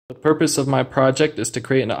The purpose of my project is to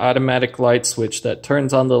create an automatic light switch that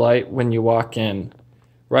turns on the light when you walk in.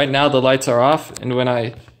 Right now the lights are off, and when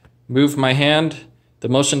I move my hand, the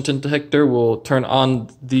motion detector will turn on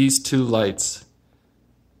these two lights.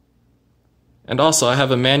 And also I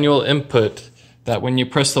have a manual input that when you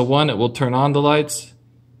press the 1 it will turn on the lights,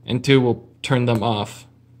 and 2 will turn them off.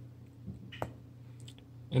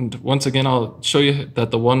 And once again I'll show you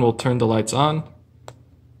that the 1 will turn the lights on.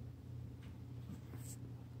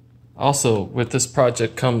 Also, with this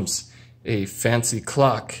project comes a fancy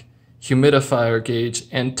clock, humidifier gauge,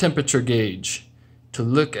 and temperature gauge to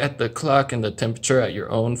look at the clock and the temperature at your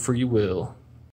own free will.